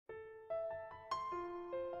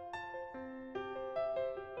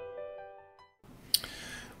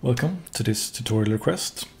Welcome to this tutorial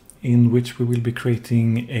request in which we will be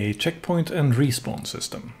creating a checkpoint and respawn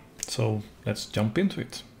system. So let's jump into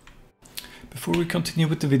it. Before we continue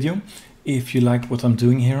with the video, if you like what I'm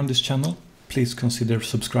doing here on this channel, please consider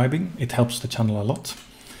subscribing. It helps the channel a lot.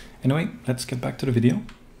 Anyway, let's get back to the video.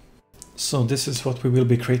 So this is what we will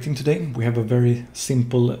be creating today. We have a very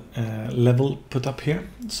simple level put up here.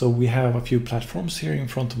 So we have a few platforms here in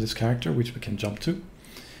front of this character which we can jump to.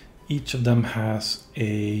 Each of them has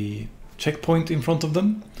a checkpoint in front of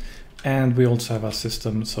them, and we also have a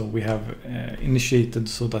system, so we have initiated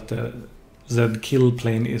so that the Z kill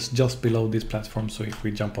plane is just below this platform, so if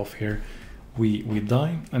we jump off here we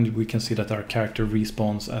die, and we can see that our character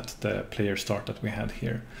respawns at the player start that we had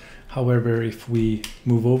here. However, if we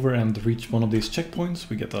move over and reach one of these checkpoints,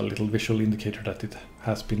 we get a little visual indicator that it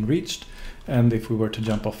has been reached, and if we were to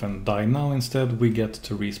jump off and die now instead, we get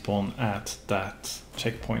to respawn at that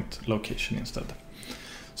checkpoint location instead.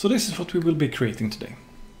 So this is what we will be creating today.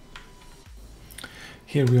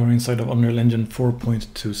 Here we are inside of Unreal Engine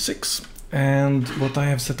 4.26, and what I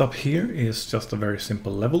have set up here is just a very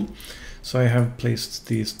simple level. So I have placed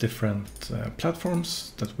these different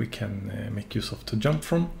platforms that we can make use of to jump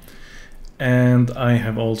from. And I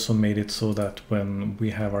have also made it so that when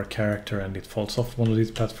we have our character and it falls off one of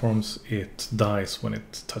these platforms, it dies when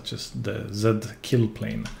it touches the Z kill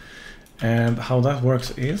plane. And how that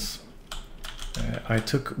works is, I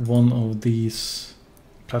took one of these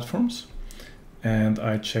platforms and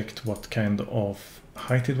I checked what kind of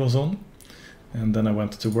height it was on. And then I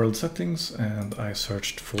went to world settings and I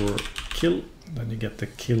searched for kill. Then you get the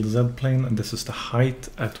kill Z plane, and this is the height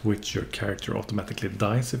at which your character automatically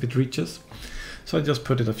dies if it reaches. So I just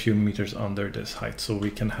put it a few meters under this height so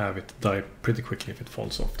we can have it die pretty quickly if it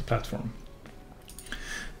falls off the platform.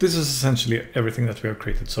 This is essentially everything that we have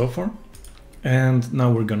created so far. And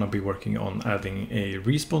now we're gonna be working on adding a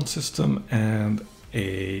respawn system and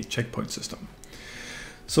a checkpoint system.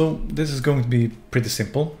 So this is going to be pretty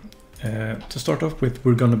simple. To start off with,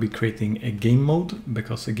 we're going to be creating a game mode,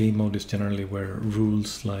 because a game mode is generally where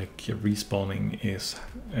rules like respawning is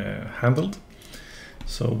handled.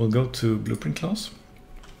 So we'll go to Blueprint class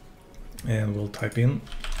and we'll type in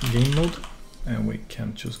game mode, and we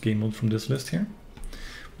can choose game mode from this list here.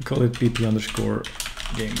 We call it BP_game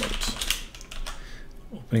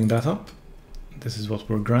mode. Opening that up, this is what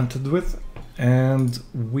we're granted with, and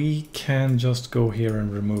we can just go here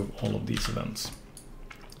and remove all of these events.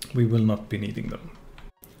 We will not be needing them.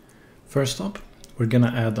 First up, we're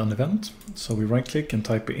gonna add an event. So we right click and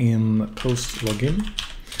type in post login.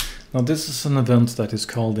 Now this is an event that is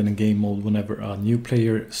called in a game mode whenever a new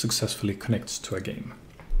player successfully connects to a game.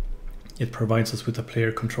 It provides us with a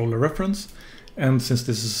player controller reference, and since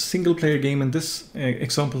this is a single player game in this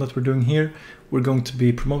example that we're doing here, we're going to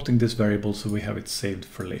be promoting this variable so we have it saved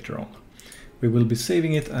for later on. We will be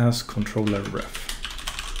saving it as controller ref.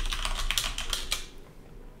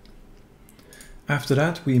 After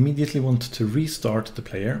that, we immediately want to restart the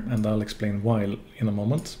player, and I'll explain why in a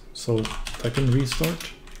moment. So type in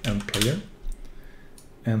restart and player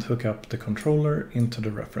and hook up the controller into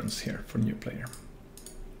the reference here for new player.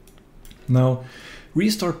 Now,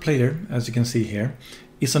 restart player, as you can see here,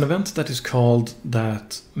 is an event that is called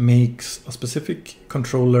that makes a specific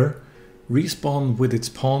controller respawn with its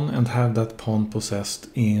pawn and have that pawn possessed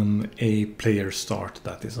in a player start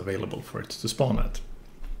that is available for it to spawn at.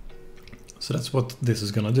 So that's what this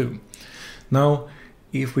is gonna do. Now,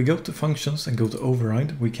 if we go to functions and go to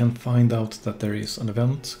override, we can find out that there is an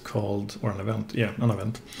event called,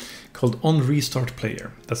 called on restart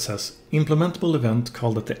player that says implementable event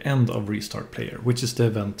called at the end of restart player, which is the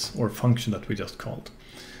event or function that we just called.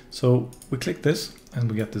 So we click this and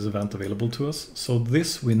we get this event available to us. So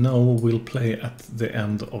this we know will play at the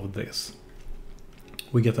end of this.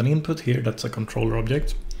 We get an input here that's a controller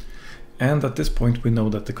object. And at this point we know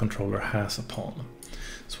that the controller has a pawn.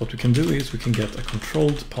 So what we can do is we can get a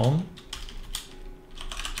controlled pawn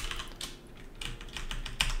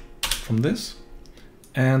from this,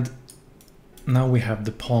 and now we have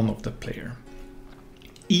the pawn of the player.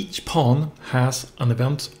 Each pawn has an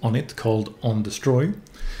event on it called onDestroy.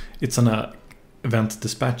 It's an event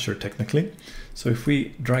dispatcher technically. So if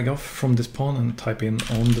we drag off from this pawn and type in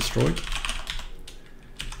onDestroy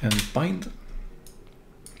and bind,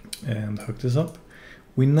 and hook this up,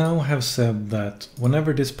 we now have said that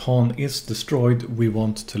whenever this pawn is destroyed, we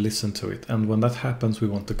want to listen to it, and when that happens we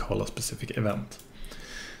want to call a specific event.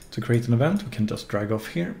 To create an event, we can just drag off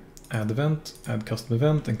here, add event, add custom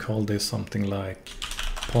event, and call this something like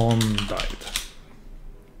pawn died.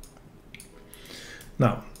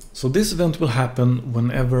 Now, so this event will happen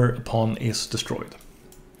whenever a pawn is destroyed.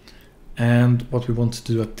 And what we want to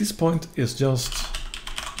do at this point is just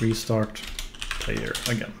restart player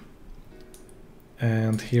again.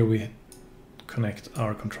 And here we connect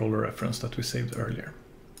our controller reference that we saved earlier.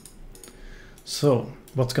 So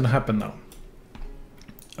what's going to happen now?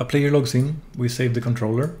 A player logs in, we save the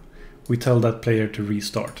controller, we tell that player to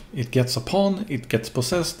restart. It gets a pawn, it gets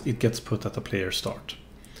possessed, it gets put at the player start.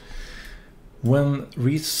 When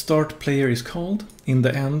restart player is called, in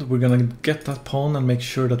the end we're going to get that pawn and make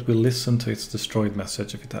sure that we listen to its destroyed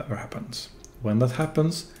message if it ever happens. When that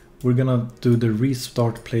happens, we're going to do the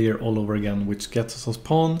restart player all over again, which gets us a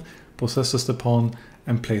pawn, possesses the pawn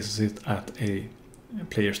and places it at a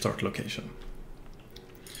player start location.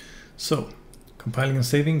 So, compiling and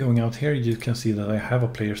saving, going out here, you can see that I have a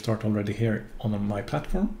player start already here on my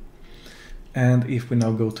platform. And if we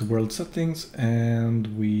now go to world settings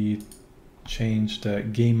and we change the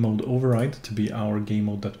game mode override to be our game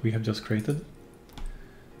mode that we have just created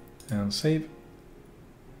and save,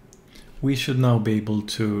 we should now be able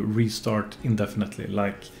to restart indefinitely.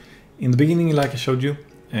 Like in the beginning, like I showed you,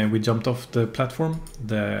 we jumped off the platform,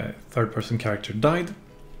 the third person character died,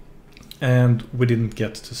 and we didn't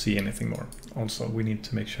get to see anything more. Also, we need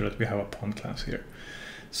to make sure that we have a pawn class here.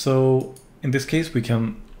 So in this case, we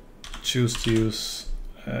can choose to use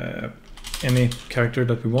any character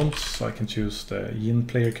that we want. So I can choose the Yin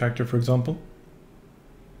player character, for example.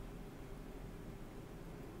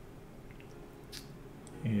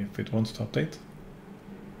 If it wants to update.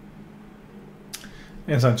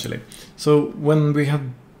 Essentially. So when we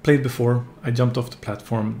had played before, I jumped off the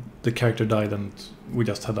platform, the character died, and we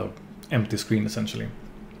just had an empty screen essentially.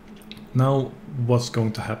 Now what's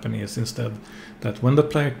going to happen is instead that when the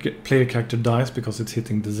player character dies, because it's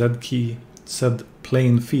hitting the Z key, Z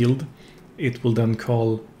plane field, it will then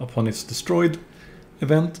call upon its destroyed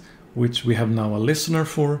event, which we have now a listener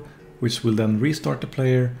for, which will then restart the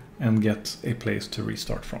player and get a place to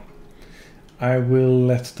restart from. I will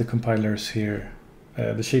let the compilers here,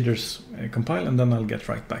 the shaders compile, and then I'll get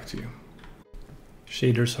right back to you.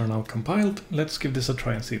 Shaders are now compiled. Let's give this a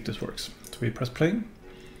try and see if this works. So we press play.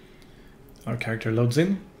 Our character loads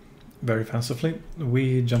in very fancifully.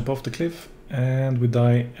 We jump off the cliff and we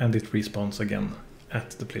die, and it respawns again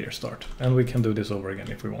at the player start. And we can do this over again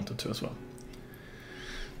if we wanted to as well.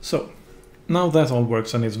 So now that all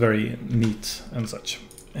works and it's very neat and such.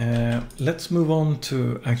 Let's move on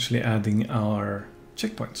to actually adding our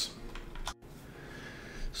checkpoints.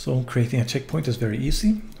 So creating a checkpoint is very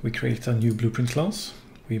easy. We create a new blueprint class.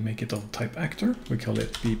 We make it of type actor. We call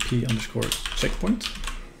it BP_checkpoint.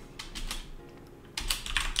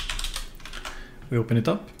 We open it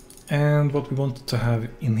up, and what we want to have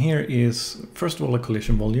in here is first of all a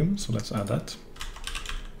collision volume. So let's add that.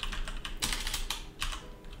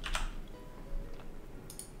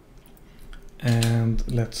 And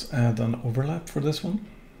let's add an overlap for this one.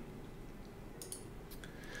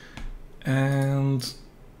 And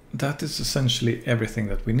that is essentially everything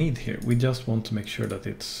that we need here. We just want to make sure that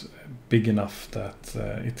it's big enough that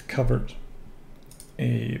it covered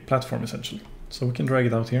a platform essentially. So we can drag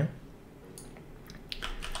it out here.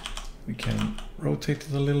 We can rotate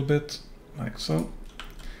it a little bit like so.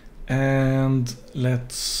 And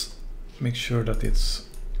let's make sure that it's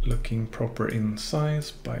looking proper in size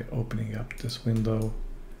by opening up this window.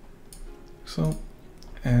 So,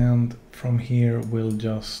 and from here we'll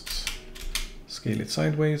just scale it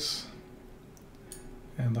sideways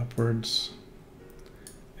and upwards,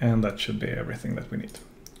 and that should be everything that we need.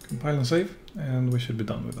 Compile and save, and we should be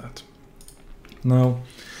done with that. Now,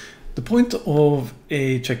 the point of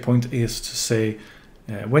a checkpoint is to say,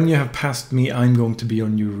 when you have passed me, I'm going to be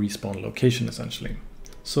on your respawn location essentially.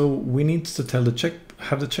 So we need to tell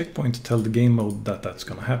have the checkpoint to tell the game mode that that's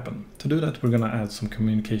going to happen. To do that, we're going to add some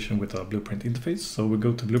communication with our blueprint interface. So we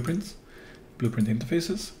go to blueprints, blueprint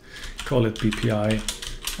interfaces, call it BPI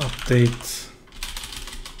update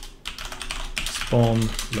spawn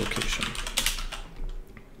location.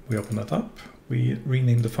 We open that up. We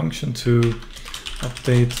rename the function to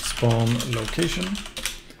update spawn location.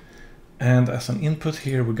 And as an input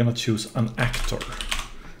here, we're going to choose an actor.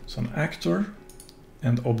 So an actor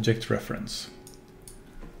and object reference.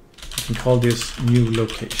 We can call this new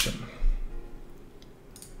location.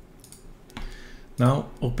 Now,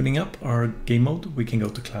 opening up our game mode, we can go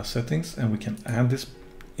to class settings and we can add this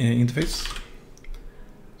interface.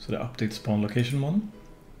 So the update spawn location one.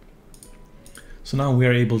 So now we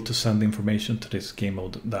are able to send information to this game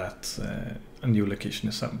mode that a new location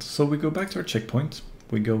is sent. So we go back to our checkpoint.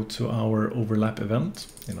 We go to our overlap event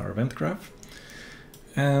in our event graph.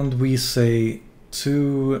 And we say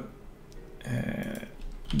to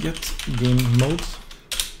get game mode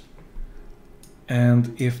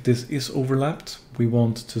And if this is overlapped, we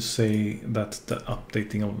want to say that the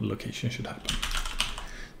updating of location should happen.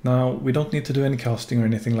 Now, we don't need to do any casting or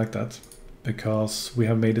anything like that, because we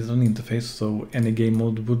have made it an interface, so any game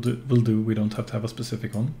mode will do. We don't have to have a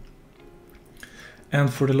specific one.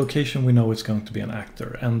 And for the location, we know it's going to be an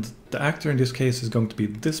actor. And the actor in this case is going to be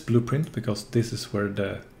this blueprint, because this is where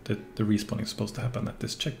the respawn is supposed to happen at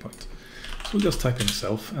this checkpoint. So we'll just type in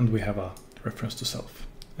self, and we have a reference to self.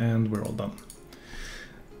 And we're all done.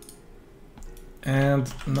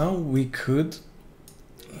 And now we could,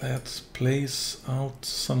 let's place out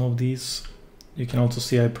some of these. You can also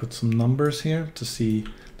see I put some numbers here to see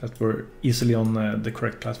that we're easily on the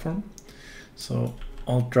correct platform. So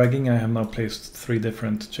alt dragging, I have now placed 3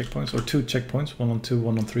 different checkpoints, or 2 checkpoints, 1 on 2,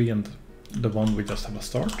 1 on 3, and the one we just have a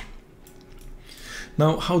start.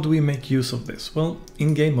 Now, how do we make use of this? Well,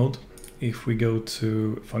 in game mode, if we go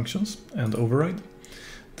to functions and override,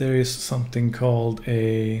 there is something called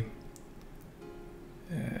a,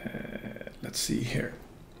 let's see here.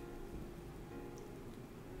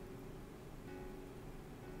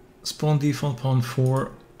 Spawn default pawn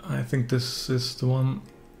 4, I think this is the one.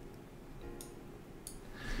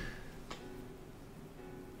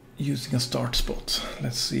 Using a start spot,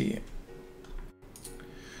 let's see.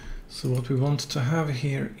 So what we want to have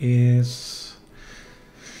here is,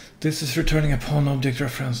 this is returning a pawn object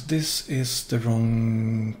reference. This is the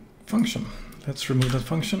wrong function. Let's remove that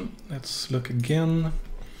function. Let's look again.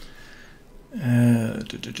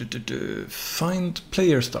 Find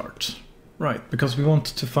player start. Right, because we want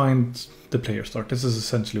to find the player start. This is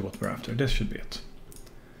essentially what we're after. This should be it.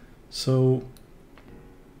 So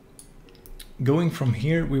going from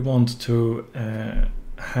here, we want to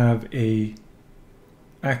have a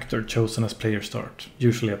actor chosen as player start,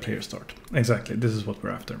 usually a player start. Exactly, this is what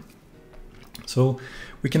we're after. So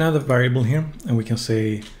we can add a variable here, and we can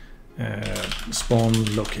say spawn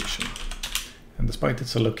location. And despite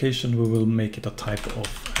it's a location, we will make it a type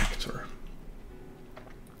of actor.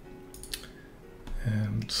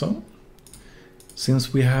 And so,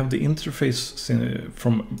 since we have the interface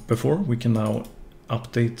from before, we can now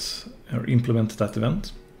update or implement that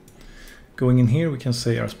event. Going in here, we can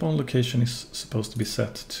say our spawn location is supposed to be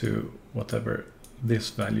set to whatever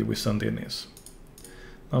this value we send in is.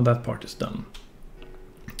 Now that part is done.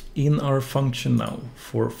 In our function now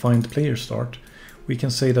for find player start, we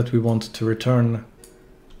can say that we want to return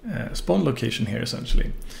spawn location here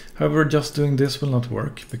essentially. However, just doing this will not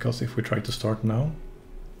work, because if we try to start now,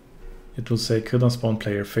 it will say could unspawn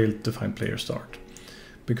player failed to find player start.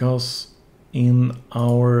 Because in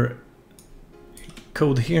our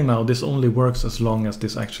code here now, this only works as long as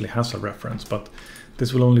this actually has a reference, but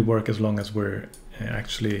this will only work as long as we're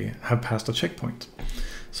actually have passed a checkpoint.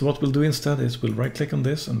 So what we'll do instead is we'll right click on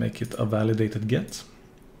this and make it a validated get.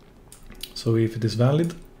 So if it is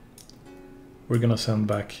valid, we're gonna send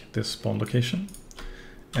back this spawn location.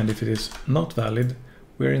 And if it is not valid,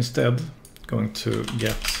 we're instead going to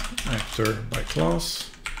get actor by class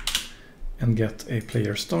and get a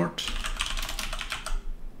player start,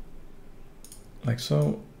 like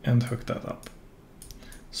so, and hook that up.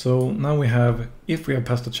 So now we have, if we have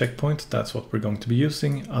passed a checkpoint, that's what we're going to be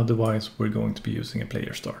using. Otherwise, we're going to be using a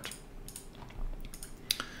player start.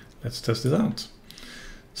 Let's test it out.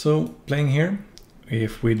 So playing here,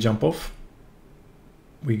 if we jump off,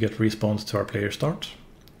 we get respawned to our player start.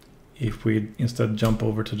 If we instead jump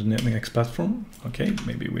over to the next platform, okay,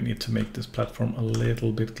 maybe we need to make this platform a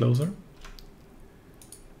little bit closer.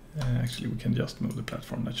 Actually, we can just move the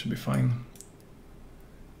platform, that should be fine.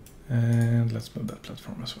 And let's move that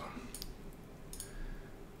platform as well.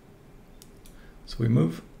 So we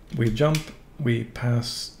move, we jump, we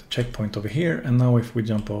pass the checkpoint over here, and now if we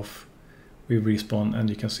jump off, we respawn, and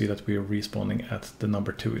you can see that we are respawning at the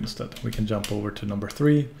number 2 instead. We can jump over to number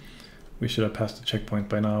 3. We should have passed the checkpoint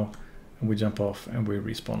by now, and we jump off and we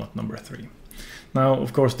respawn at number 3. Now,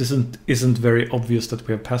 of course, this isn't very obvious that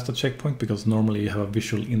we have passed a checkpoint, because normally you have a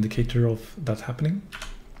visual indicator of that happening.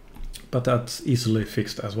 But that's easily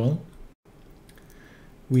fixed as well.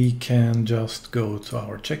 We can just go to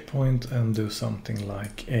our checkpoint and do something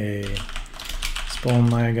like a spawn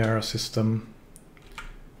Niagara system.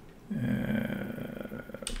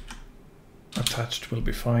 Attached will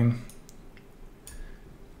be fine.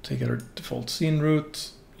 Take our default scene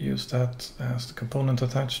route, use that as the component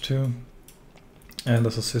attached to, and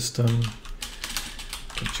as a system, you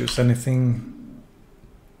can choose anything.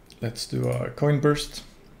 Let's do a coin burst.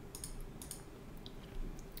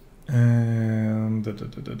 And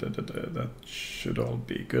that should all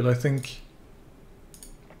be good, I think.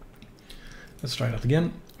 Let's try that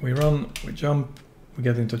again. We run, we jump, we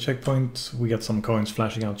get into a checkpoint, we get some coins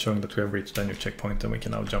flashing out showing that we have reached a new checkpoint, and we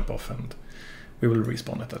can now jump off and we will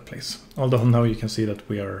respawn at that place. Although now you can see that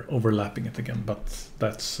we are overlapping it again, but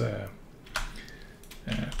that's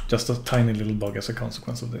just a tiny little bug as a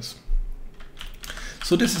consequence of this.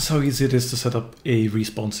 So this is how easy it is to set up a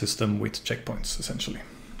respawn system with checkpoints, essentially.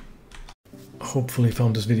 Hopefully you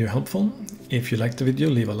found this video helpful. If you liked the video,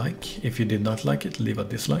 leave a like. If you did not like it, leave a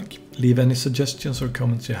dislike. Leave any suggestions or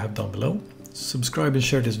comments you have down below. Subscribe and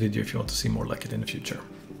share this video if you want to see more like it in the future.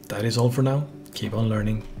 That is all for now. Keep on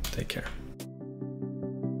learning. Take care.